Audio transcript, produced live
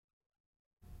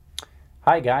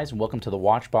Hi, guys, and welcome to the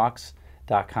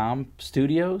Watchbox.com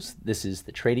studios. This is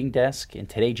the trading desk, and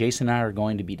today Jason and I are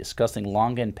going to be discussing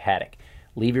Longa and Patek.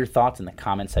 Leave your thoughts in the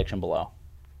comment section below.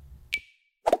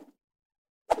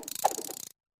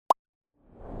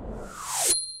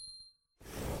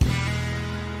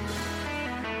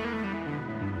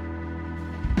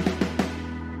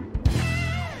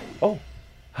 Oh,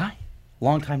 hi.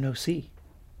 Long time no see.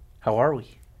 How are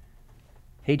we?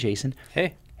 Hey, Jason.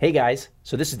 Hey. Hey, guys.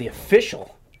 So this is the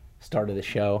official start of the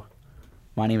show.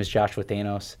 My name is Joshua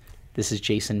Thanos. This is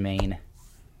Jason Main.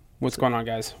 What's going on,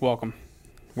 guys? Welcome.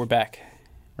 We're back.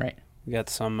 Right. We got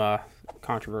some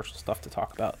controversial stuff to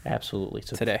talk about Absolutely.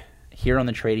 So today. Here on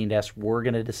the trading desk, we're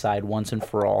going to decide once and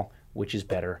for all which is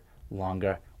better,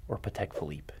 Longa or Patek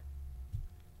Philippe.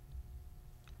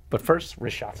 But first,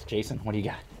 wrist shots. Jason, what do you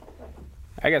got?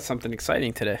 I got something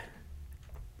exciting today.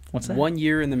 What's that? 1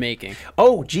 year in the making.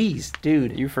 Oh, geez,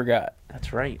 dude. You forgot.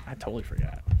 That's right. I totally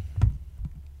forgot.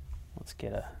 Let's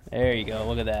get a... There you go.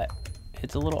 Look at that.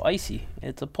 It's a little icy.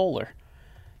 It's a Polar.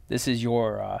 This is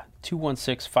your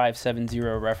 216570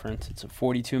 reference. It's a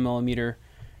 42 millimeter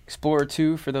Explorer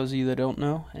 2, for those of you that don't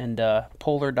know, and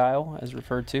Polar dial, as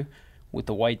referred to, with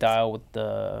the white dial with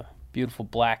the beautiful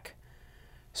black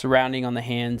surrounding on the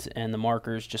hands, and the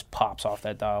markers just pops off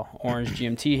that dial. Orange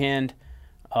GMT hand.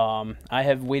 I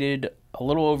have waited a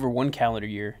little over 1 calendar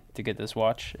year to get this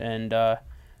watch, and I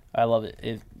love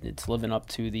it. It's living up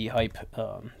to the hype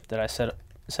that I set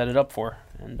it up for,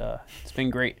 and it's been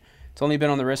great. It's only been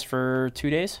on the wrist for 2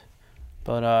 days,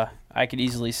 but I could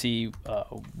easily see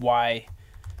why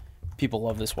people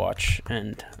love this watch,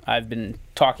 and I've been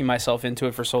talking myself into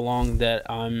it for so long that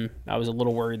I was a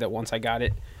little worried that once I got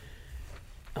it,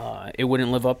 it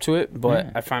wouldn't live up to it.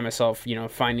 But I find myself,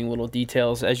 finding little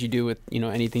details, as you do with,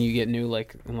 anything you get new.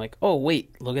 Like, I'm like, oh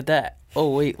wait, look at that.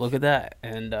 Oh wait, look at that.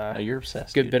 And You're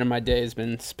obsessed. Good dude. bit of my day has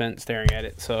been spent staring at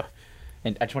it. So,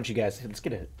 And I just want you guys, let's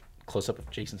get a close up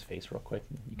of Jason's face real quick.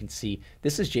 You can see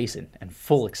this is Jason in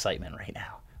full excitement right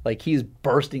now. Like, he's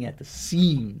bursting at the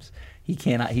seams. He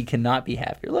cannot be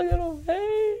happier. Look at him.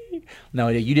 Hey. No,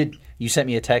 you sent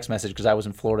me a text message because I was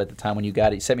in Florida at the time when you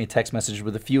got it. You sent me a text message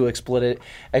with a few expletives,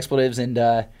 and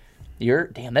it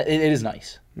is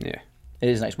nice. yeah. It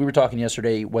is nice. We were talking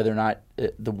yesterday whether or not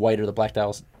the white or the black dial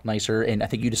is nicer, and I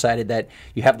think you decided that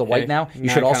you have the white now. You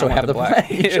should also have the black.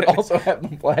 You should also have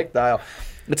the black dial.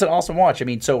 It's an awesome watch. I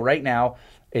mean, so right now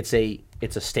it's a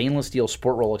stainless steel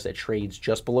sport Rolex that trades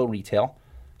just below retail,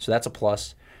 so that's a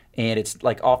plus, and it's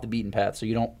like off the beaten path.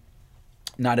 So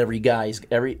not every guy's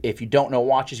if you don't know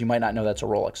watches, you might not know that's a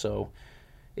Rolex. So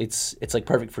it's like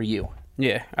perfect for you.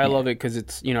 Yeah, I love it because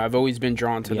it's I've always been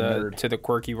drawn to nerd. the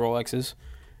quirky Rolexes,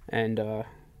 and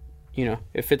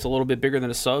it fits a little bit bigger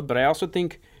than a sub, but I also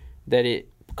think that it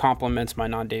complements my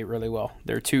non-date really well.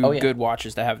 They're two good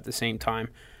watches to have at the same time,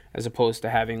 as opposed to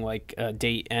having like a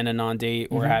date and a non-date,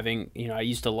 or having I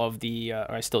used to love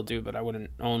I still do, but I wouldn't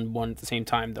own one at the same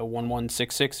time, the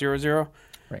 116600,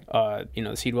 Right.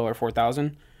 The Sea Dweller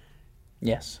 4000.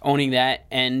 Yes. Owning that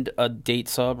and a date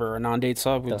sub or a non-date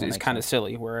sub is kind of sense.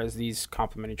 silly, whereas these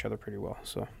complement each other pretty well.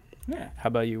 So, Yeah. how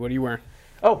about you? What are you wearing?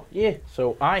 Oh, yeah.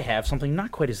 So I have something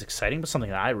not quite as exciting, but something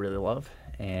that I really love,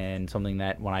 and something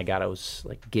that when I got I was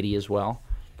like giddy as well.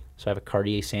 So I have a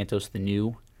Cartier Santos, the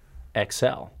new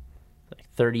XL, like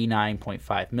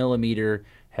 39.5 millimeter,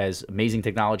 has amazing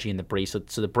technology in the bracelet.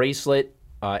 So the bracelet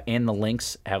and the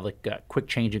links have like a quick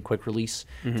change and quick release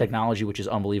technology, which is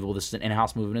unbelievable. This is an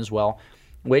in-house movement as well,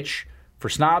 which for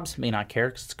snobs may not care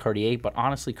because it's Cartier, but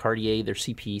honestly, Cartier, their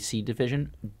CPC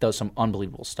division, does some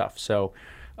unbelievable stuff. So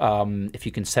if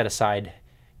you can set aside,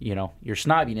 your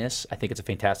snobbiness, I think it's a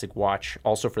fantastic watch.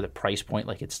 Also for the price point,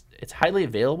 like it's highly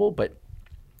available, but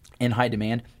in high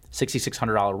demand.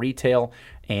 $6,600 retail,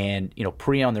 and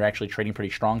pre-owned they're actually trading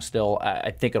pretty strong still. I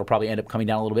think it'll probably end up coming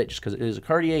down a little bit just because it is a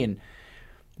Cartier,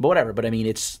 but whatever. But I mean,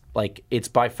 it's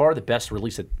by far the best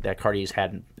release that Cartier's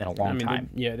had in a long time.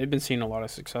 They've been seeing a lot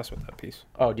of success with that piece.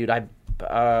 Oh, dude,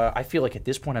 I feel like at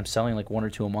this point I'm selling like 1 or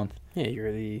 2 a month. Yeah,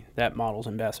 you're that model's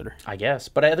ambassador. I guess,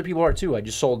 but other people are too. I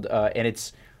just sold, and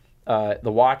it's the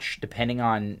watch, depending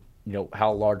on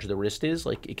how large the wrist is,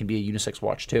 like it can be a unisex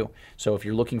watch too. So if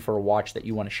you're looking for a watch that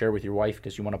you want to share with your wife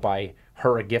because you want to buy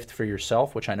her a gift for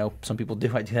yourself, which I know some people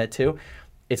do, I do that too,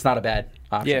 it's not a bad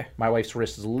option. Yeah. My wife's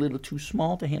wrist is a little too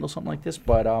small to handle something like this,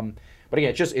 but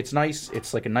again, it's nice.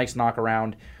 It's like a nice knock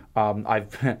around.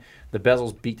 The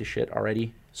bezels beat the shit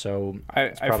already, so I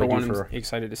for one am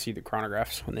excited to see the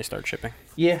chronographs when they start shipping.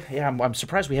 Yeah, I'm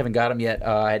surprised we haven't got them yet.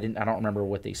 I don't remember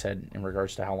what they said in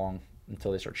regards to how long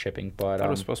until they start shipping, but I thought it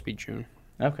was supposed to be June.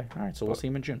 Okay, all right, so we'll see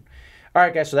them in June. All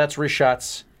right, guys, so that's wrist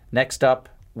shots. Next up,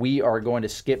 we are going to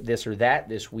skip this or that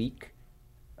this week,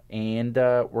 and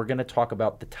we're going to talk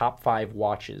about the top 5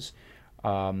 watches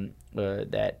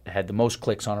that had the most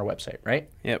clicks on our website, right?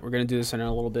 Yeah, we're going to do this in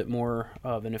a little bit more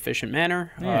of an efficient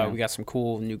manner. Yeah. We got some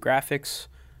cool new graphics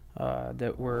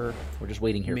that we're just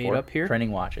waiting here made for up here.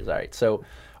 trending watches. All right, so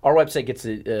our website gets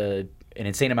an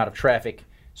insane amount of traffic.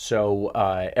 So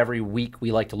every week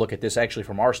we like to look at this. Actually,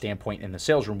 from our standpoint in the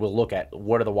sales room, we'll look at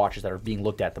what are the watches that are being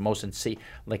looked at the most and see,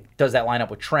 like, does that line up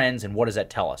with trends and what does that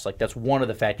tell us? Like, that's one of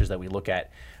the factors that we look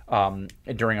at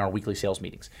during our weekly sales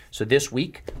meetings. So this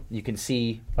week you can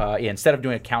see, instead of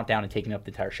doing a countdown and taking up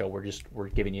the entire show, we're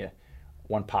giving you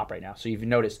one pop right now. So you've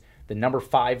noticed the number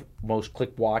 5 most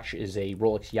clicked watch is a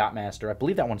Rolex Yachtmaster. I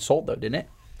believe that one sold though, didn't it?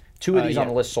 2 of these on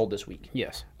the list sold this week.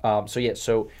 Yes.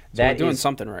 So we're doing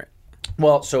something right.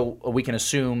 Well, so we can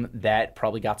assume that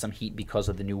probably got some heat because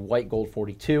of the new white gold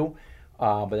 42,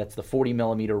 but that's the 40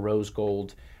 millimeter rose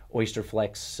gold Oyster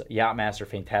Flex Yachtmaster,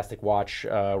 fantastic watch.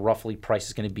 Roughly price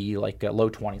is going to be like low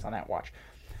 20s on that watch.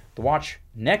 The watch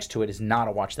next to it is not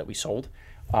a watch that we sold.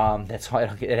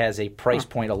 It has a price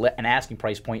point, an asking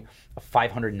price point of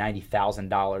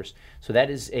 $590,000. So that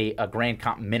is a Grand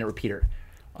Comp minute repeater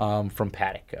from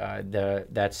Patek.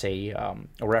 That's a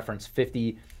reference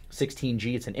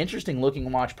 5016G. It's an interesting looking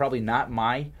watch. Probably not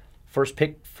my first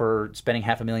pick for spending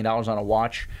 $500,000 on a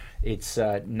watch. It's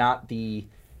not the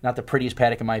prettiest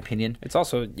Patek in my opinion. It's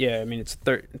also, it's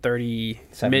 30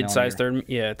 mid-size,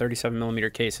 37 millimeter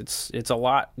case. It's a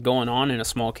lot going on in a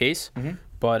small case,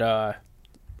 but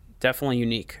definitely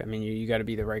unique. I mean, you got to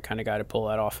be the right kind of guy to pull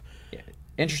that off. Yeah.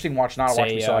 Interesting watch, not a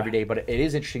watch we saw every day, but it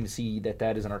is interesting to see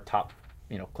that is in our top,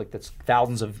 click. That's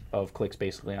thousands of clicks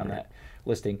basically on that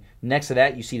listing. Next to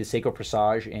that, you see the Seiko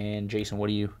Presage, and Jason, what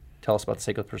do you tell us about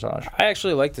the Seiko Presage? I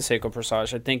actually like the Seiko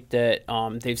Presage. I think that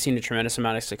they've seen a tremendous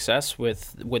amount of success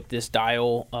with this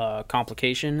dial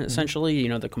complication, essentially.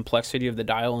 The complexity of the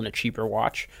dial in a cheaper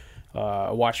watch.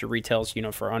 A watch that retails,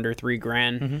 for under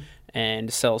 $3,000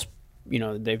 and sells,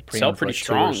 they sell pretty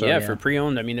strong. For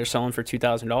pre-owned. I mean, they're selling for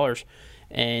 $2,000.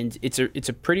 And it's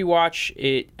a pretty watch.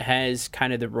 It has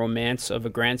kind of the romance of a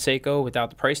Grand Seiko without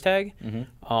the price tag.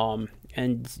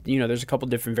 And there's a couple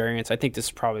different variants. I think this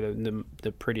is probably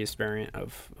the prettiest variant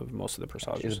of most of the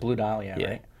Presages. It's blue dial,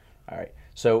 right? All right.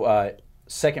 So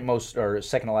second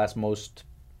to last most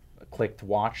clicked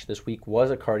watch this week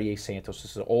was a Cartier Santos.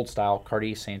 This is an old style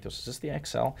Cartier Santos. Is this the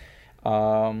XL?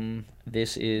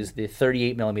 This is the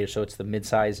 38 millimeter, so it's the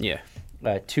mid-size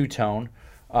two-tone.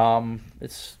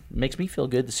 It makes me feel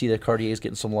good to see that Cartier is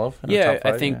getting some love.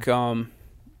 I think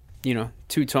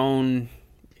two-tone.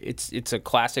 It's a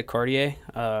classic Cartier.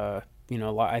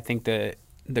 I think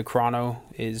the Chrono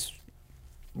is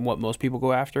what most people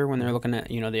go after when they're looking at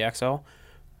the XL.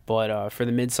 But for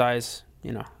the midsize,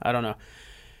 I don't know.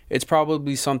 It's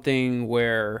probably something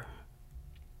where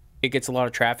it gets a lot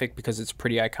of traffic because it's a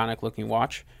pretty iconic looking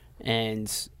watch,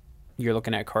 and you're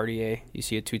looking at Cartier. You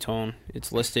see a two-tone.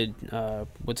 It's listed.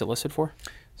 What's it listed for?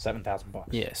 $7,000.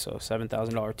 Yeah, so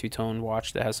 $7,000 two-tone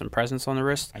watch that has some presence on the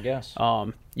wrist. I guess.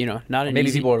 Not an maybe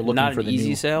easy, people are looking not for an the easy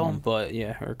new sale, one. but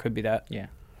or it could be that. Yeah.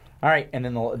 All right, and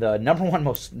then the number one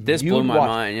most this viewed blew my watch,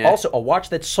 mind. Yeah. Also a watch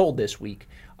that sold this week.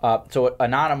 So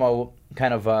Anonimo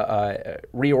kind of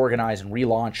reorganized and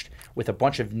relaunched with a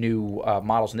bunch of new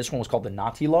models, and this one was called the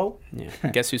Natilo. Yeah.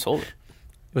 Guess who sold it?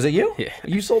 Was it you? Yeah.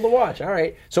 You sold the watch. All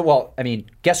right. So,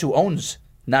 guess who owns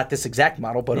not this exact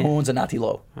model, but who owns a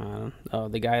Natilo?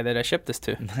 The guy that I shipped this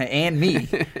to. And me.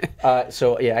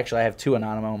 Actually, I have 2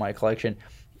 Anonimo in my collection.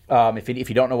 If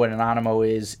you don't know what an Anonimo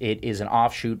is, it is an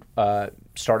offshoot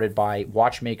started by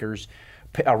watchmakers,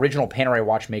 original Panerai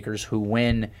watchmakers, who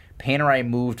when Panerai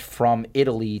moved from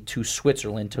Italy to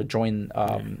Switzerland to join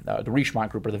the Richemont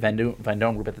group or the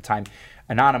Vendome group at the time,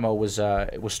 Anonimo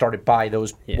was started by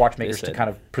those watchmakers to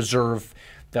kind of preserve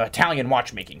the Italian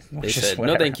watchmaking. They said,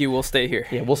 no thank you, we'll stay here.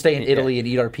 Yeah, we'll stay in Italy and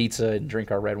eat our pizza and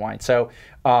drink our red wine. So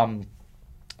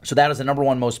so that is the number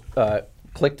one most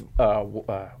clicked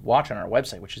watch on our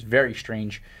website, which is very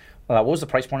strange. What was the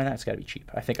price point on that? It's got to be cheap.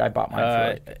 I think I bought mine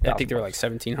for I think they were like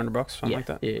 $1,700, something like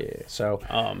that. Yeah. So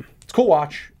it's a cool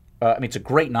watch. It's a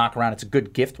great knockaround. It's a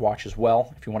good gift watch as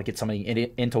well. If you want to get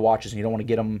somebody into watches and you don't want to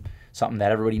get them something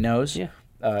that everybody knows. Yeah.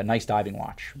 Nice diving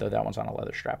watch, though that one's on a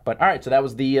leather strap. But all right, so that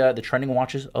was the trending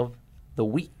watches of the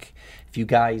week. If you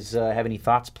guys have any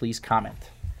thoughts, please comment.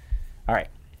 All right,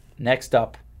 next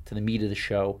up to the meat of the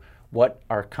show, what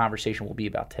our conversation will be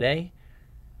about today,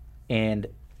 and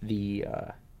the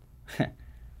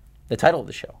the title of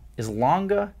the show is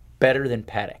Longa better than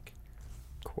Patek?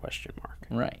 Question mark.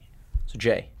 Right. So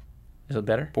Jay, is it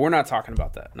better? But we're not talking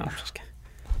about that. No, I'm just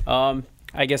kidding.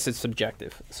 I guess it's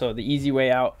subjective. So the easy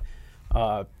way out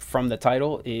from the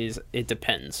title is it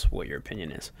depends what your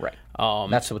opinion is. Right.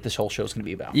 That's what this whole show is going to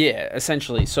be about. Yeah,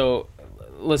 essentially. So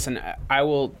listen, I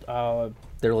will.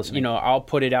 They're listening. I'll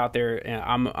put it out there.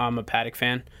 I'm a Paddock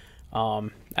fan. I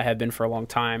have been for a long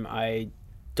time. I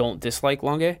don't dislike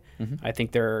Longuet. I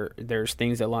think there's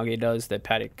things that Longuet does that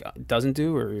Paddock doesn't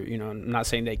do, or I'm not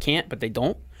saying they can't, but they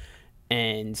don't.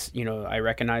 And I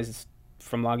recognize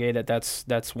from Longuet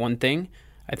that's one thing.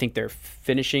 I think their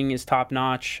finishing is top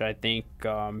notch. I think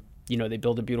they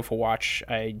build a beautiful watch.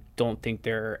 I don't think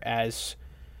they're as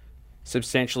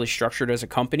substantially structured as a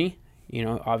company.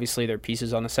 Obviously their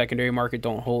pieces on the secondary market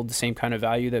don't hold the same kind of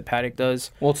value that Paddock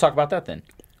does. Well, let's talk about that then.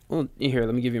 Well, here,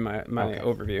 let me give you my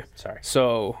overview. Sorry.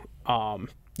 So,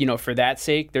 for that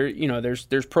sake,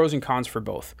 there's pros and cons for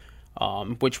both,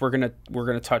 which we're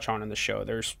gonna touch on in the show.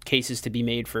 There's cases to be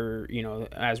made for,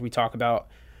 as we talk about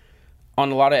on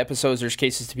a lot of episodes, there's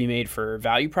cases to be made for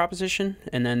value proposition,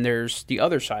 and then there's the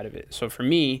other side of it. So for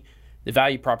me, the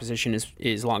value proposition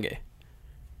is Longuet.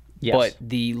 Yes. But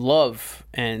the love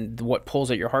and what pulls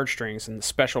at your heartstrings and the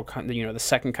special, the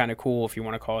second kind of cool, if you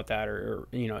want to call it that, or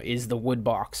is the wood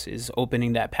box, is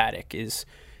opening that paddock, is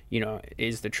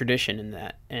the tradition in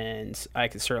that. And I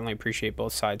can certainly appreciate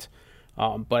both sides.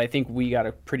 But I think we got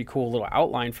a pretty cool little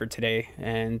outline for today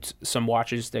and some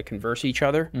watches that converse each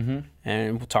other.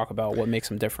 And we'll talk about what makes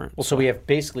them different. Well, so we have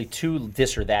basically two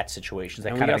this or that situations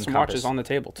that and kind we of got some encompass. watches on the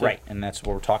table, too. Right, and that's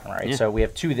what we're talking about, right? Yeah. So we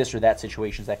have two this or that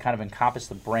situations that kind of encompass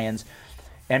the brands.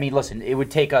 And I mean, listen, it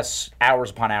would take us hours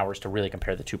upon hours to really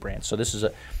compare the two brands. So this is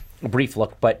a brief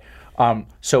look. But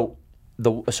so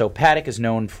Paddock is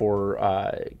known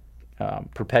for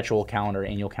perpetual calendar,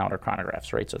 annual calendar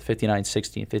chronographs, right? So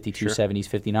 5960 and 5270s,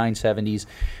 5970s,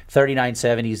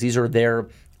 3970s. These are their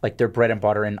bread and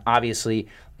butter. And obviously,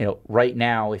 right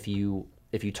now, if you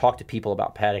talk to people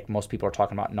about Paddock, most people are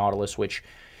talking about Nautilus, which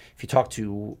if you talk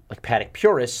to Paddock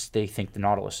purists, they think the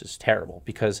Nautilus is terrible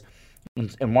because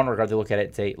in one regard, they look at it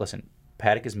and say, listen,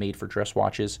 Paddock is made for dress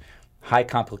watches, high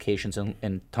complications,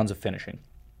 and tons of finishing.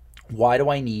 Why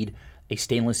do I need a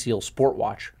stainless steel sport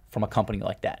watch from a company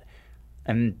like that?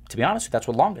 And to be honest, that's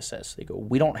what Longa says. They go,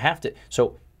 we don't have to.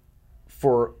 So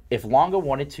if Longa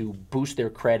wanted to boost their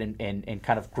cred and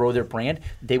kind of grow their brand,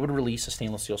 they would release a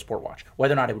stainless steel sport watch.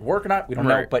 Whether or not it would work or not, we don't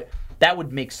know, but that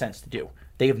would make sense to do.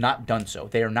 They have not done so.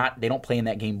 They don't play in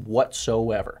that game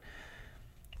whatsoever.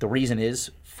 The reason is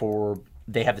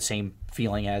they have the same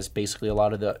feeling as basically a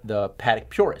lot of the Paddock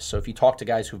purists. So if you talk to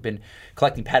guys who've been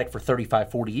collecting Paddock for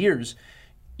 35, 40 years,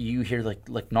 you hear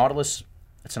like Nautilus,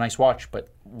 it's a nice watch, but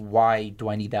why do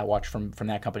I need that watch from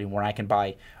that company when I can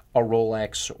buy a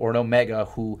Rolex or an Omega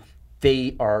who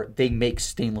they make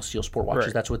stainless steel sport watches.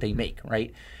 Right. That's what they make,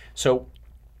 right? So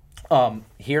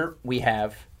here we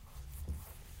have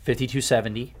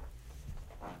 5270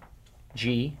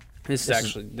 G. This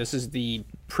is the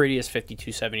prettiest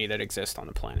 5270 that exists on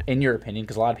the planet. In your opinion,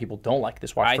 because a lot of people don't like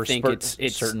this watch for a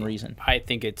certain reason. I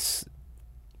think it's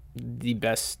the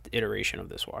best iteration of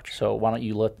this watch. So why don't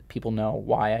you let people know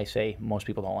why I say most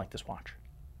people don't like this watch?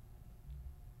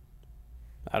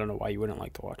 I don't know why you wouldn't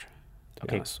like the watch.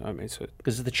 Okay. I mean,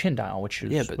 because of the chin dial, which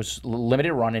was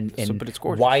limited run and but it's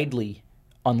gorgeous. Widely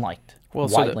unliked. Well,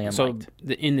 unliked.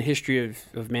 In the history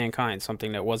of mankind,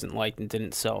 something that wasn't liked and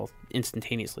didn't sell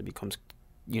instantaneously becomes,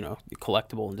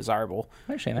 collectible and desirable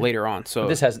later on. So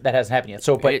that hasn't happened yet.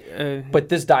 So, but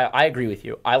this dial, I agree with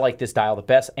you. I like this dial the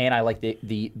best, and I like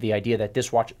the idea that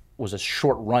this watch was a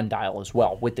short run dial as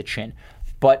well with the chin.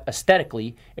 But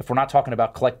aesthetically, if we're not talking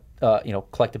about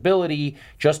collectability,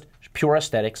 just pure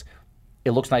aesthetics,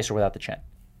 it looks nicer without the chin.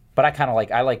 But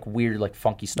I like weird,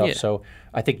 funky stuff. Yeah. So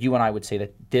I think you and I would say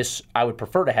that I would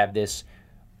prefer to have this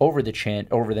over the chin,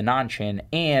 over the non-chin,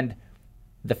 and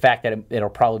the fact that it'll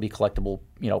probably be collectible,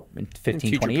 in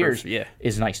 15, 20 years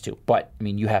is nice too. But, I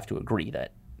mean, you have to agree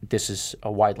that this is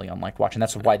a widely unliked watch, and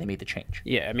that's why they made the change.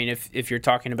 Yeah, I mean, if you're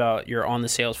talking about you're on the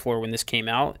sales floor when this came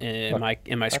out, am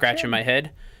I scratching my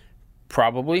head?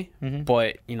 Probably,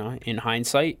 but in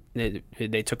hindsight,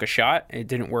 they took a shot. It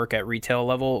didn't work at retail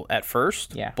level at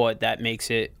first, but that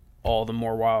makes it all the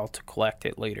more wild to collect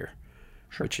it later,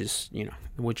 which is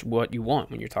what you want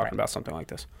when you're talking about something like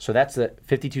this. So that's the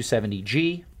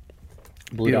 5270G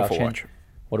blue dial chin. Watch.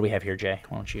 What do we have here, Jay?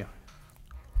 Why don't you?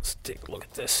 Let's take a look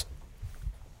at this.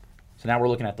 So now we're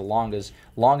looking at the Longas.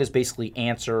 Longas basically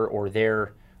answer or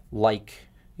they're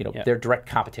their direct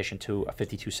competition to a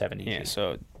 5270. Yeah,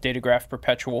 so Datograph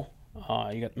Perpetual.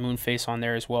 You got Moonface on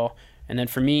there as well. And then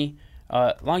for me,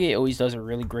 Longuet always does a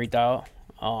really great dial.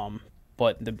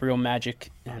 But the real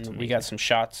magic, and we got some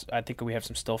shots. I think we have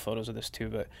some still photos of this too.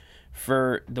 But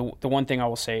For the one thing I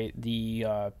will say,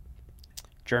 the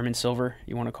German silver,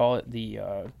 you want to call it,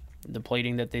 the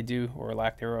plating that they do, or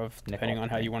lack thereof, depending on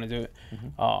how you want to do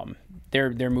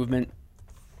it. Their movement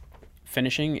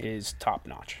finishing is top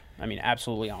notch. I mean,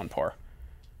 absolutely on par.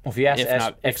 Well, if you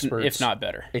ask experts, if not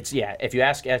better, it's if you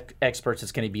ask experts,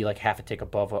 it's going to be like half a tick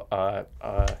above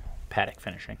paddock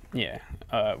finishing. Yeah,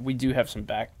 we do have some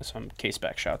case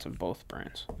back shots of both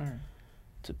brands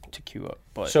to queue up.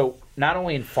 But so not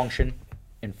only in function,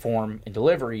 in form, in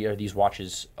delivery are these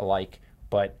watches alike,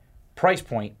 but price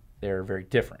point they're very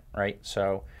different, right?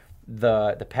 So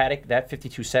the Patek, that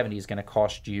 5270 is going to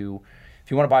cost you,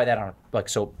 if you want to buy that on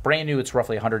brand new, it's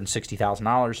roughly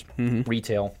 $160,000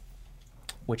 retail,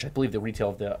 which I believe the retail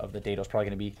of the Dado is probably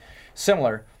going to be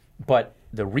similar, but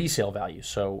the resale value,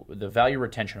 so the value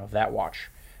retention of that watch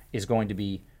is going to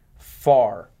be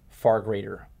far, far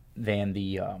greater than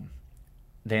the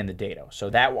Dado. So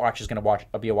that watch is going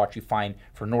to be a watch you find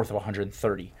for north of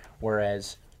 130,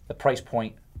 whereas the price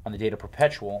point on the Dado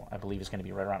Perpetual, I believe, is going to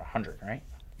be right around 100, right?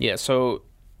 Yeah. So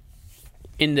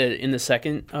in the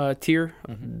second tier,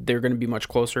 they're going to be much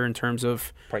closer in terms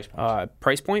of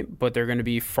price point, but they're going to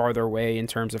be farther away in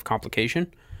terms of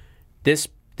complication. This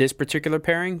particular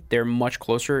pairing, they're much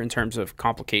closer in terms of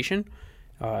complication.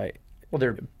 But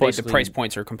the price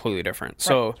points are completely different. Right,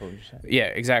 so, that's what you're saying. yeah,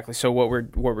 exactly. So what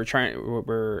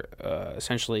we're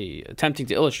essentially attempting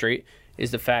to illustrate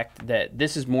is the fact that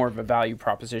this is more of a value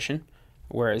proposition,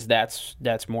 whereas that's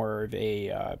more of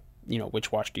a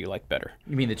which watch do you like better?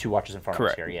 You mean the two watches in front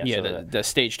Correct. of us here? Yeah, so the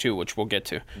stage 2, which we'll get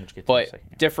to. But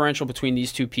differential between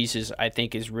these two pieces, I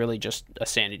think, is really just a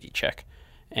sanity check.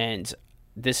 And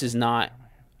this is not.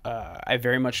 I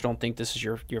very much don't think this is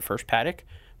your first Patek,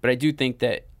 but I do think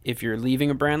that if you're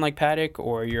leaving a brand like Patek,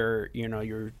 or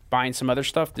you're buying some other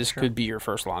stuff, this could be your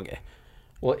first Lange.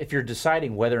 Well, if you're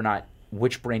deciding whether or not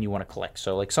which brand you want to collect,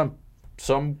 so like some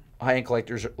high-end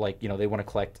collectors, they want to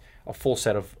collect a full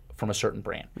set from a certain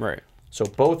brand. Right. So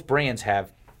both brands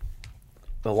have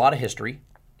a lot of history,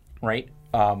 right?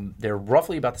 They're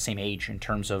roughly about the same age in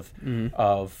terms of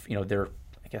their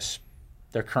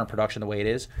current production, the way it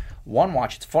is. One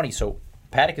watch, it's funny. So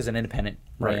Patek is an independent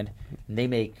brand, and they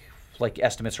make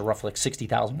estimates are roughly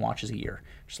 60,000 watches a year.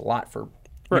 Just a lot for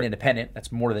being independent.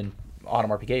 That's more than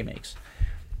Audemars Piguet makes.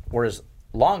 Whereas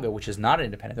Lange, which is not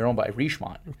independent, they're owned by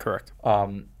Richemont. Correct.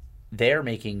 They're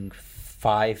making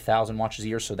 5,000 watches a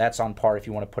year, so that's on par. If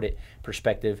you want to put it in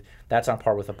perspective, that's on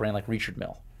par with a brand like Richard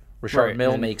Mille. Richard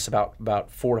Mille makes about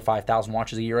 4,000 to 5,000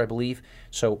 watches a year, I believe.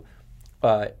 So,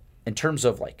 in terms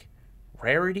of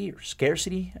rarity or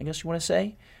scarcity, I guess you want to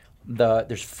say,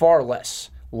 there's far less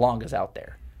Langes out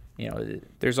there.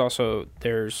 There's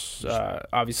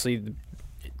obviously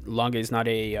Lange is not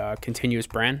a continuous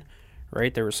brand,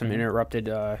 right? There were some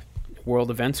interrupted world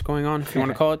events going on, if you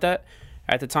want to call it that.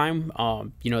 At the time,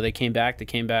 they came back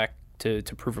to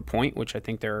prove a point, which I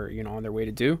think they're on their way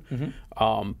to do.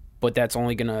 But that's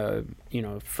only going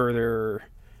to further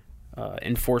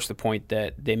enforce the point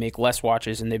that they make less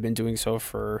watches, and they've been doing so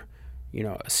for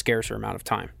a scarcer amount of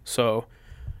time. So,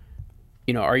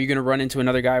 are you going to run into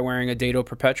another guy wearing a Dado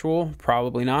Perpetual?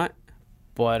 Probably not.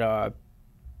 But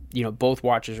both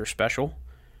watches are special,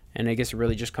 and I guess it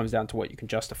really just comes down to what you can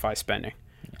justify spending.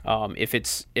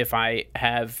 If I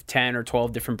have 10 or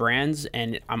 12 different brands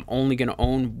and I'm only going to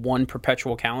own one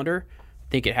Perpetual calendar, I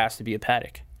think it has to be a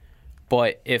Patek.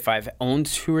 But if I've owned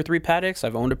 2 or 3 Pateks,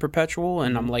 I've owned a Perpetual,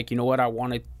 and I'm like, you know what, I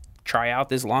want to try out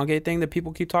this Lange thing that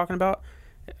people keep talking about,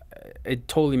 it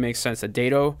totally makes sense. The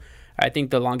Dado, I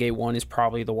think the Lange 1 is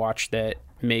probably the watch that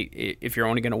if you're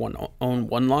only going to own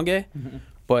one Lange,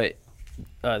 but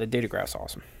the Datagraph's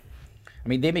awesome. I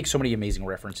mean, they make so many amazing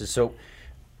references. So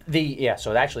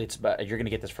so actually, it's you're going to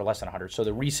get this for less than 100. So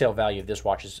the resale value of this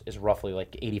watch is roughly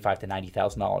 $85,000 to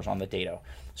 $90,000 on the Dado.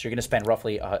 So you're going to spend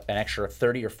roughly an extra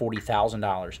 $30,000 or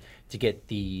 $40,000 to get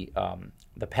the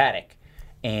Patek,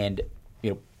 and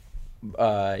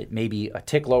maybe a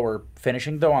tick lower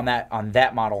finishing. Though on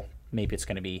that model, maybe it's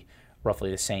going to be roughly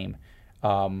the same.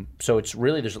 So it's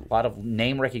really, there's a lot of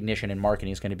name recognition and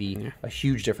marketing is going to be a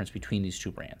huge difference between these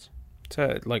two brands.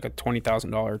 It's like a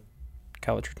 $20,000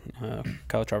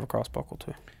 Calatrava cross buckle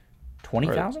too.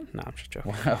 20,000? No, I'm just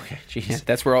joking. Okay, jeez. Yeah,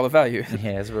 that's where all the value.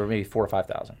 Yeah, that's where maybe 4,000 or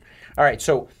 5,000. All right,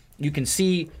 so you can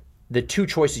see the two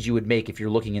choices you would make if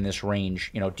you're looking in this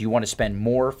range. Do you want to spend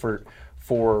more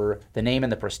for the name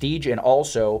and the prestige, and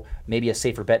also maybe a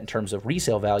safer bet in terms of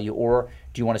resale value, or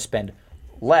do you want to spend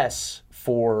less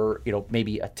for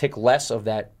maybe a tick less of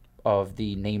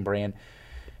the name brand,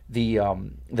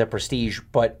 the prestige,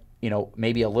 but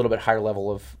maybe a little bit higher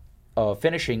level of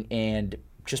finishing, and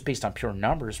just based on pure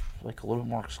numbers, like a little bit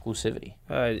more exclusivity.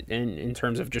 In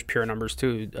terms of just pure numbers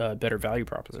too, better value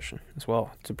proposition as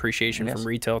well. It's appreciation from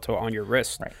retail to on your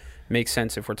wrist. Right. Makes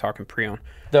sense if we're talking pre-owned.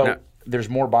 Though now, there's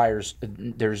more buyers,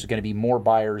 there's going to be more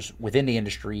buyers within the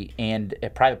industry and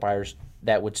private buyers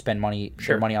that would spend money,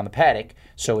 their money on the paddock.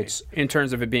 So it's in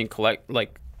terms of it being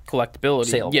collectability,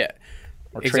 saleable, yeah,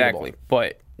 or exactly. tradable.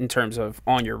 But in terms of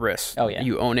on your wrist,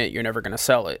 you own it. You're never going to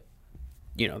sell it.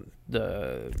 You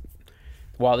know,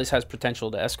 while this has potential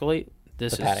to escalate, the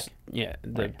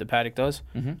paddock. The paddock does.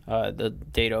 The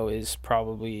Dado is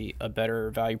probably a better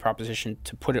value proposition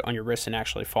to put it on your wrist and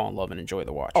actually fall in love and enjoy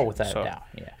the watch. Oh, without a doubt,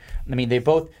 yeah. I mean, they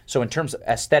both. So in terms of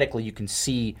aesthetically, you can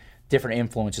see different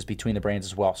influences between the brands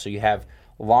as well. So you have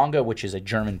Lange, which is a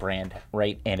German brand,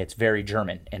 right, and it's very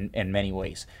German in many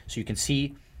ways. So you can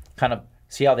see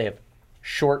how they have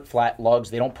short, flat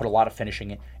lugs. They don't put a lot of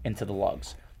finishing into the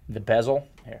lugs. The bezel,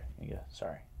 here you go.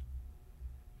 Sorry.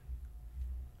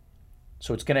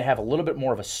 So it's going to have a little bit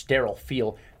more of a sterile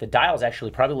feel. The dial is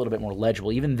actually probably a little bit more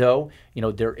legible, even though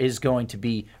there is going to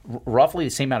be roughly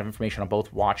the same amount of information on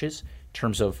both watches in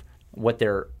terms of what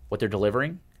they're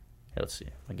delivering. Let's see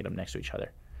if I can get them next to each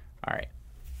other. All right.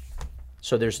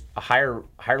 So there's a higher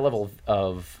level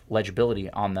of legibility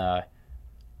on the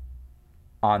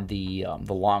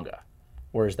Lange,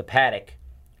 whereas the paddock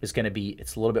is going to be,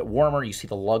 it's a little bit warmer. You see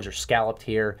the lugs are scalloped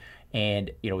here,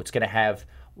 and it's going to have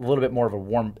a little bit more of a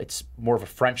warm. It's more of a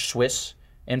French Swiss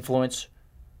influence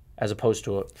as opposed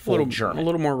to a full German. A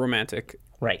little more romantic,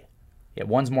 right? Yeah,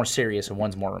 one's more serious and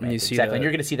one's more romantic. You see exactly, and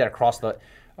you're going to see that across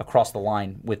the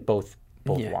line with both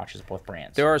watches, both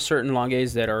brands. There are certain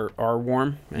Langes that are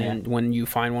warm, and when you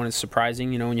find one, it's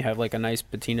surprising. When you have like a nice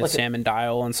patina salmon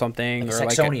dial on something, like or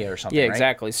Saxonia or something. Yeah, right?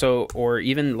 exactly. So, or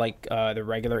even like the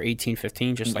regular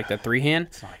 1815, just like the 3-hand.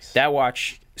 Nice. That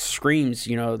watch screams,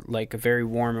 like a very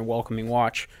warm and welcoming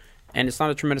watch, and it's not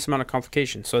a tremendous amount of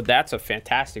complication. So that's a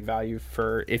fantastic value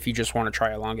for if you just want to try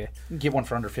a Lange. You can get one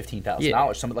for under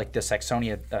 $15,000. Something like the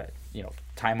Saxonia,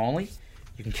 time only.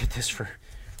 You can get this for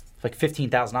like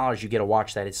 $15,000. You get a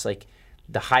watch that it's like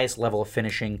the highest level of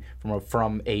finishing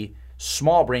from a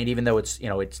small brand, even though it's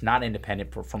it's not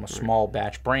independent from a small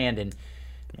batch brand, and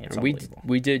it's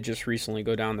we did just recently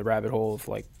go down the rabbit hole of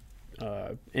like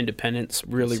independents,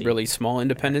 really small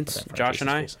independents, Josh and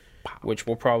I, which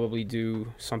we'll probably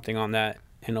do something on that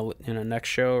in a next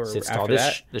show or after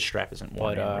that. This strap isn't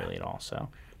worn really at all, so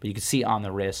but you can see on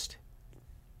the wrist,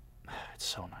 it's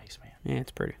so nice, man. Yeah,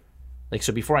 it's pretty. Like,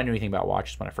 so before I knew anything about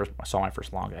watches, when I saw my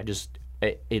first Lange,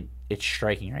 it's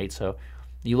striking, right? So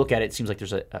you look at it, it seems like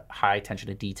there's a high attention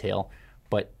to detail,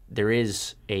 but there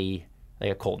is a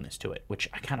coldness to it, which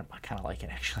I kind of like it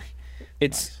actually.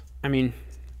 It's nice. I mean,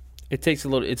 it's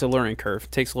a learning curve.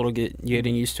 It takes a little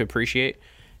getting used to appreciate,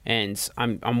 and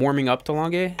I'm warming up to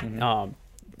Lange.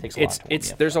 Takes a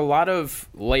lot. There's a lot of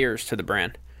layers to the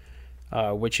brand.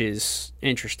 Which is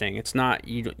interesting. It's not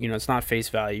it's not face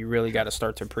value. You really got to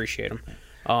start to appreciate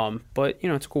them. But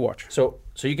it's a cool watch. So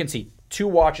you can see two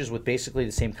watches with basically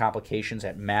the same complications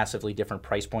at massively different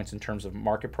price points in terms of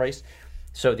market price.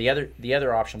 So the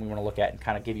other option we want to look at and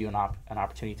kind of give you an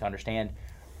opportunity to understand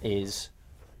is,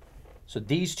 so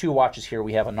these two watches here,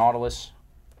 we have a Nautilus,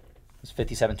 it's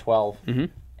 5712,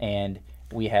 and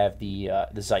we have the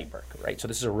Zeitwerk, right? So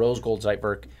this is a rose gold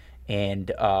Zeitwerk, and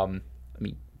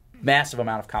massive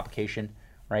amount of complication,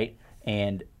 right?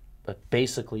 And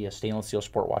basically a stainless steel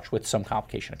sport watch with some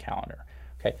complication of calendar.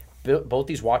 Okay, both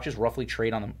these watches roughly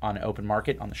trade on the open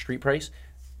market on the street price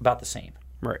about the same.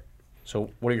 Right. So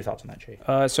what are your thoughts on that, Jay?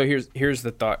 So here's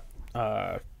the thought.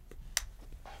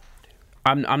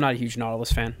 I'm not a huge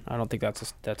Nautilus fan. I don't think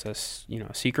that's a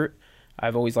secret.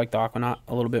 I've always liked the Aquanaut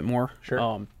a little bit more.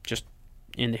 Sure. Just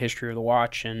in the history of the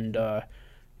watch and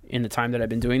in the time that I've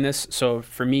been doing this. So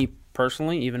for me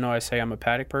personally, even though I say I'm a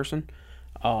paddock person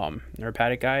or a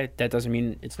paddock guy, that doesn't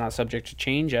mean it's not subject to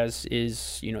change, as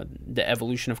is the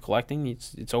evolution of collecting.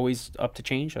 It's always up to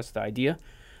change. That's the idea.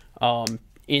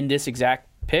 In this exact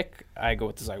pick, I go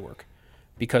with the Zeitwerk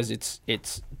because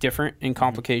it's different in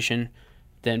complication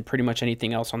than pretty much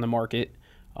anything else on the market.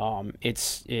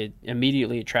 It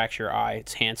immediately attracts your eye.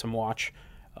 It's a handsome watch.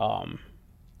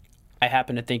 I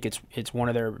happen to think it's one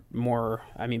of their more.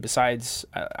 I mean, besides,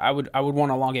 I would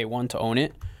want a Lange 1 to own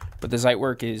it, but the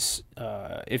Zeitwerk is.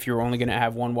 If you're only going to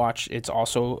have one watch, it's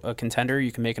also a contender.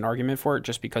 You can make an argument for it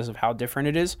just because of how different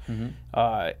it is.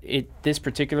 This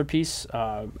particular piece,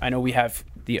 I know we have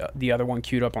the other one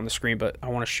queued up on the screen, but I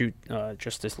want to shoot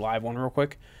just this live one real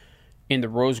quick. In the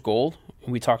rose gold,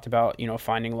 we talked about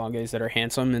finding Langes that are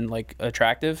handsome and like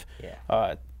attractive.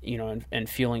 Yeah. and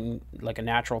feeling like a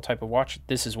natural type of watch,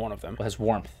 this is one of them. It has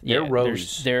warmth. Yeah, Their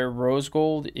their rose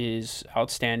gold is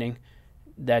outstanding.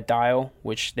 That dial,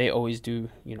 which they always do,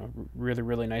 really,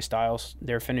 really nice dials,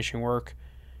 their finishing work.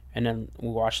 And then we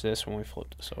watch this when we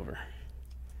flip this over.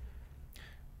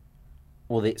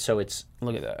 Well, so it's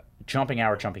Look at that. jumping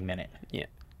hour, jumping minute. Yeah.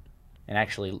 And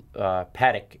actually,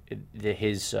 Patek,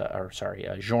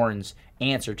 Journe's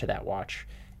answer to that watch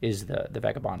is the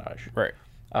Vagabondage. Right.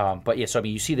 But yeah, so I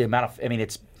mean, you see the amount of, I mean,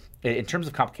 it's, in terms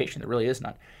of complication, there really is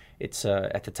none. It's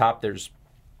at the top, there's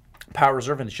power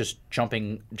reserve, and it's just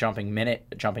jumping minute,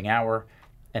 jumping hour,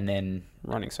 and then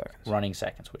running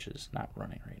seconds, which is not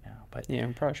running right now. But yeah,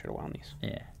 we probably should have wound these.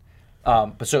 Yeah.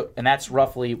 And that's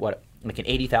roughly what, like an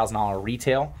 $80,000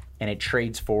 retail, and it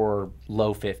trades for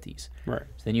low 50s. Right.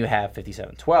 So then you have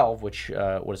 5712, which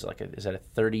what is it, like? Is that a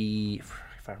 30?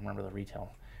 If I remember the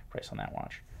retail price on that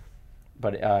watch,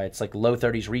 but it's like low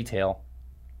 30s retail.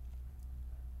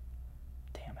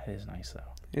 Damn, that is nice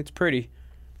though. It's pretty.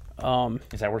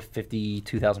 Is that worth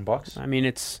 $52,000? I mean,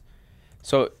 it's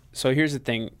so here's the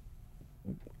thing.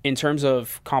 In terms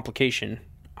of complication,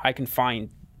 I can find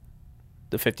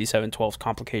the 5712's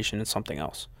complication in something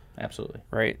else. Absolutely.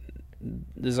 Right.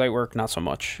 The Zeitwerk, not so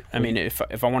much. I mean, if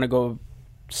I want to go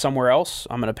somewhere else,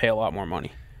 I'm going to pay a lot more money.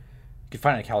 You can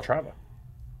find it at Calatrava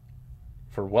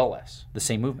for well less, the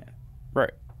same movement.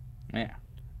 Right. Yeah.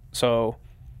 So,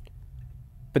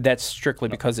 but that's strictly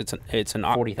because it's a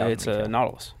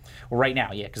Nautilus. Well, right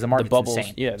now, yeah, because the market's bubbles,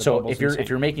 insane. Yeah, so if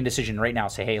you're making a decision right now,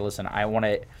 say, hey, listen, I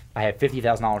have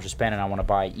 $50,000 to spend, and I want to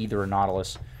buy either a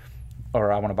Nautilus,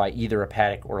 or I want to buy either a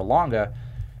Patek or a Longa.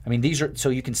 I mean, these are, so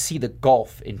you can see the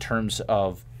gulf in terms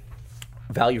of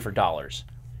value for dollars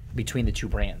between the two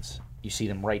brands. You see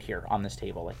them right here on this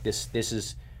table. Like this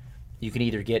is, you can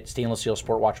either get stainless steel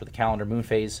sport watch with a calendar moon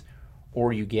phase,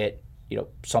 or you get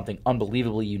something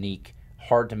unbelievably unique,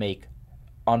 hard to make,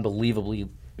 unbelievably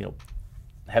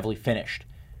heavily finished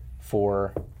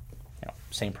for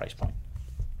same price point.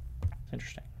 It's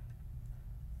interesting.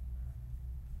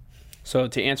 So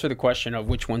to answer the question of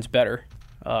which one's better,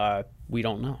 we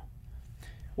don't know.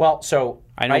 Well, so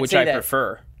I know which I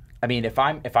prefer. I mean, if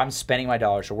I'm spending my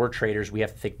dollars, so we're traders, we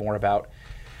have to think more about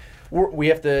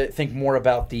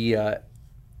the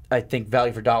I think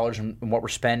value for dollars and what we're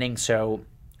spending. So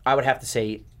I would have to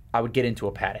say I would get into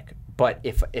a Patek. But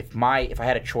if I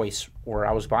had a choice where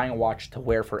I was buying a watch to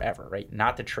wear forever, right,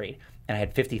 not to trade, and I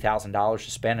had $50,000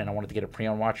 to spend and I wanted to get a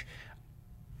pre-owned watch,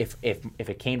 if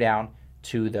it came down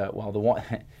to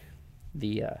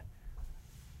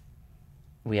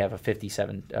we have a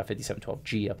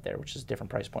 5712G up there, which is a different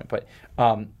price point. But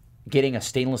getting a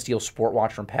stainless steel sport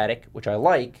watch from Patek, which I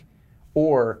like,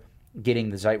 or getting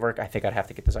the Zeitwerk, I think I'd have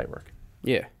to get the Zeitwerk.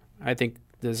 Yeah, I think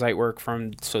the Zeitwerk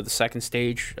the second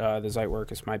stage, the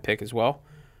Zeitwerk is my pick as well.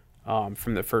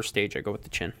 From the first stage, I go with the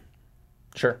Chin.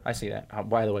 Sure, I see that.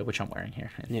 By the way, which I'm wearing here.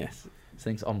 Yes. This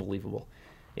thing's unbelievable.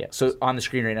 Yeah, so on the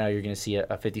screen right now, you're going to see a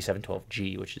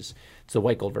 5712G, which is it's the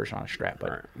white gold version on a strap. But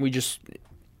right. We just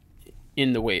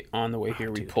on the way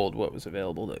here, we pulled what was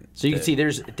available. So you can see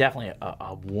there's definitely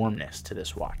a warmness to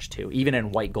this watch too, even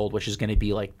in white gold, which is going to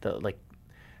be like the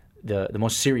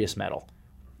most serious metal.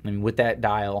 I mean, with that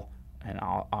dial, and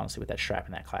honestly with that strap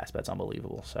and that clasp, that's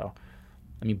unbelievable. So,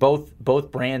 I mean,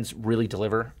 both brands really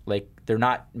deliver. Like, they're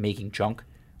not making junk.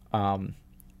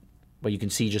 But you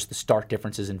can see just the stark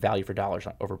differences in value for dollars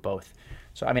over both.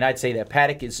 So, I mean, I'd say that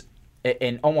Patek is,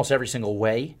 in almost every single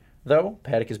way, though,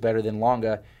 Patek is better than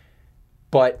Longa.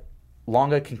 But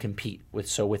Longa can compete with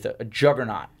a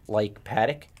juggernaut like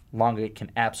Patek, Longa can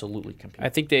absolutely compete. I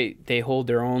think they hold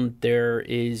their own. There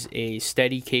is a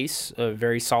steady case, a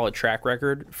very solid track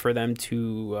record for them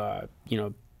to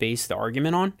base the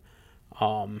argument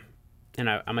on. And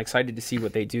I'm excited to see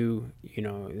what they do,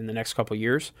 in the next couple of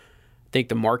years. I think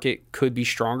the market could be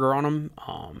stronger on them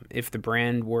if the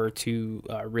brand were to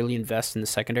really invest in the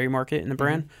secondary market in the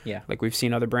brand. Mm-hmm. Yeah. Like we've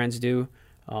seen other brands do.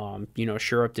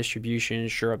 Shore up distribution,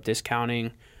 shore up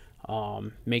discounting,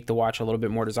 make the watch a little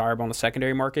bit more desirable on the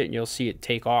secondary market, and you'll see it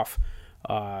take off.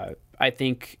 I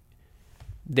think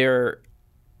the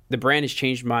brand has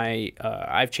changed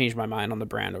I've changed my mind on the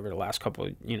brand over the last couple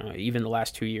of, even the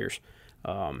last 2 years.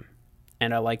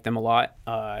 And I like them a lot.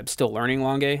 I'm still learning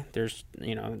Lange. There's,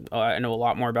 I know a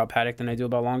lot more about Patek than I do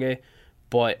about Lange,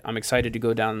 but I'm excited to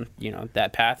go down,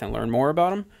 that path and learn more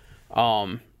about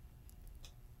them.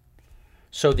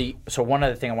 So one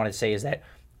other thing I wanted to say is that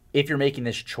if you're making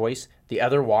this choice, the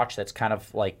other watch that's kind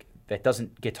of like, that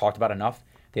doesn't get talked about enough,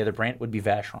 the other brand would be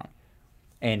Vacheron.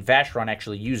 And Vacheron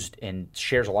actually used and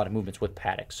shares a lot of movements with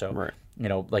Patek. So, Right. you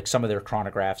know, like some of their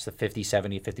chronographs, the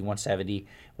 5070, 5170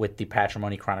 with the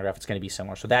Patrimony chronograph, it's going to be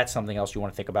similar. So that's something else you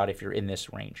want to think about if you're in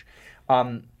this range.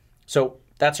 So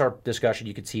that's our discussion.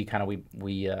 You can see kind of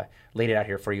we laid it out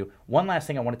here for you. One last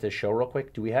thing I wanted to show real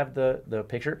quick. Do we have the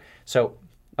picture? So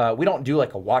we don't do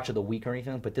like a watch of the week or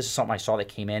anything, but this is something I saw that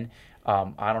came in.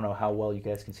 I don't know how well you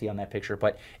guys can see on that picture,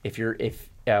 but if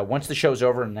once the show's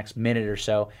over in the next minute or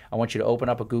so, I want you to open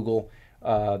up a Google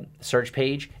search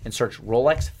page and search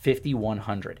Rolex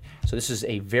 5100. So this is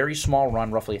a very small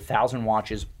run, roughly 1,000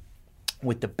 watches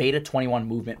with the Beta 21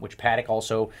 movement, which Patek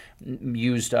also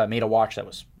used, made a watch that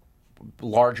was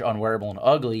large, unwearable, and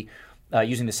ugly,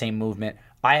 using the same movement.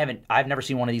 I've never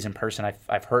seen one of these in person.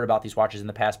 I've heard about these watches in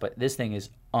the past, but this thing is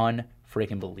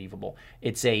unfreaking believable.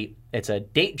 It's a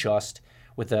Datejust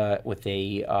with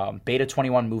a Beta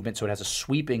 21 movement, so it has a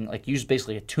sweeping, like used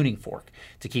basically a tuning fork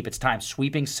to keep its time,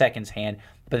 sweeping seconds hand.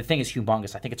 But the thing is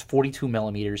humongous. I think it's 42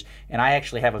 millimeters, and I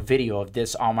actually have a video of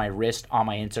this on my wrist on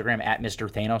my Instagram at Mr.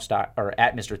 Thanos or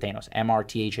at Mr. Thanos,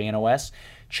 MRTHANOS.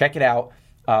 Check it out.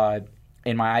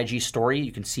 In my IG story,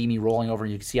 you can see me rolling over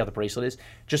and you can see how the bracelet is.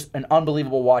 Just an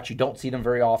unbelievable watch. You don't see them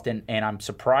very often, and I'm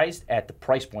surprised at the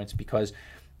price points because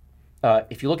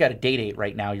if you look at a Day-Date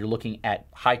right now, you're looking at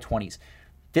high 20s.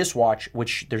 This watch,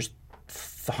 which there's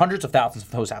hundreds of thousands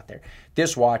of those out there,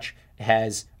 this watch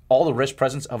has all the wrist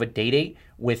presence of a Day-Date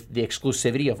with the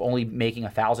exclusivity of only making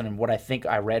 1,000, and what I think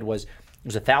I read was it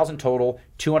was 1,000 total,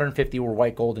 250 were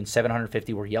white gold, and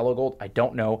 750 were yellow gold. I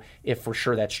don't know if for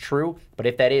sure that's true, but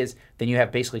if that is, then you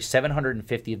have basically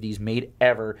 750 of these made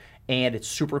ever, and it's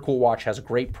super cool watch, has a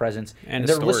great presence, And a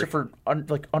they're story. listed for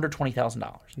like under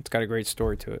 $20,000. It's got a great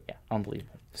story to it. Yeah,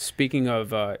 unbelievable. Speaking of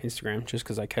Instagram, just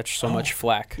because I catch so much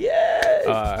flack,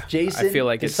 Yes, Jason I feel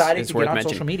like decided it's to worth get on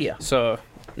mentioning. social media. So,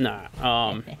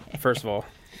 first of all,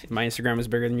 my Instagram is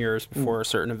bigger than yours before a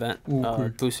certain event.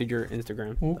 Boosted your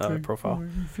Instagram profile.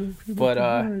 But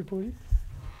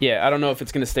yeah, I don't know if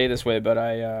it's gonna stay this way, but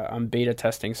I'm beta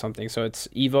testing something. So it's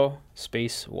Evo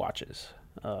Space Watches.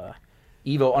 Evo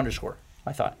 _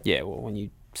 I thought. Yeah, well, when you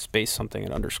space something,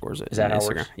 it underscores it. Is that on how it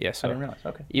Instagram? works? Yeah. I So didn't realize.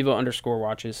 Okay. Evo _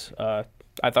 watches.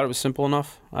 I thought it was simple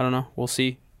enough. I don't know. We'll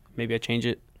see. Maybe I change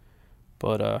it.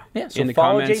 But Yeah, so in the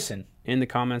follow comments, Jason. In the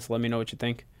comments, let me know what you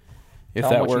think. If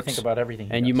Tell him that what works. you think about everything.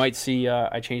 he And you does. might see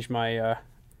I changed my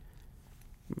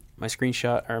my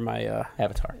screenshot or my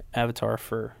avatar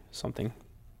for something.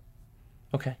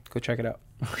 Okay. Go check it out.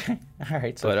 Okay. All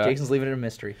right. So But, Jason's leaving it a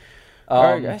mystery. All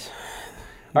right, guys.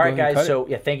 All right, Go ahead and guys. cut So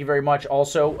yeah, thank you very much.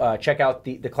 Also, check out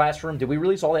the Classroom. Did we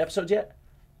release all the episodes yet?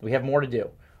 We have more to do.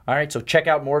 All right, so check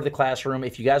out more of the Classroom.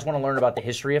 If you guys want to learn about the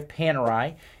history of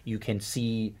Panerai, you can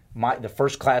see the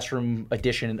first Classroom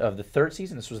edition of the third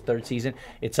season. This was the third season.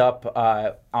 It's up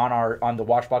on the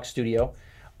Watchbox Studio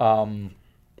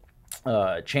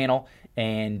channel.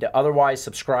 And otherwise,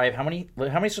 subscribe. How many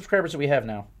subscribers do we have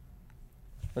now?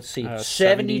 Let's see,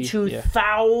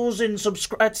 72,000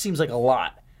 subscribers. That seems like a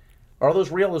lot. Are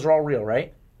those real? Those are all real,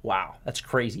 right? Wow, that's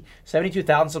crazy.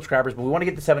 72,000 subscribers, but we want to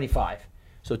get to 75.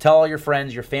 So tell all your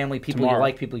friends, your family, people you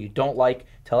like, people you don't like.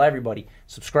 Tell everybody.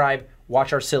 Subscribe,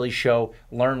 watch our silly show,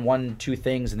 learn 1-2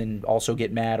 things, and then also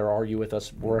get mad or argue with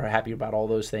us. We're happy about all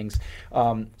those things.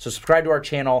 So subscribe to our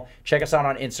channel. Check us out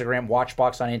on Instagram,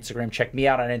 Watchbox on Instagram. Check me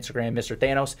out on Instagram, Mr.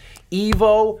 Thanos.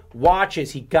 Evo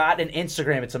Watches. He got an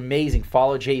Instagram. It's amazing.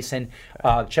 Follow Jason.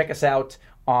 Check us out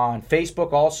on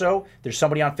Facebook also. There's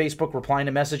somebody on Facebook replying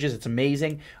to messages. It's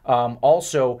amazing.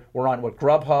 Also, we're on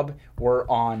Grubhub. We're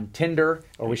on Tinder.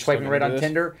 Are we swiping right on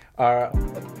Tinder?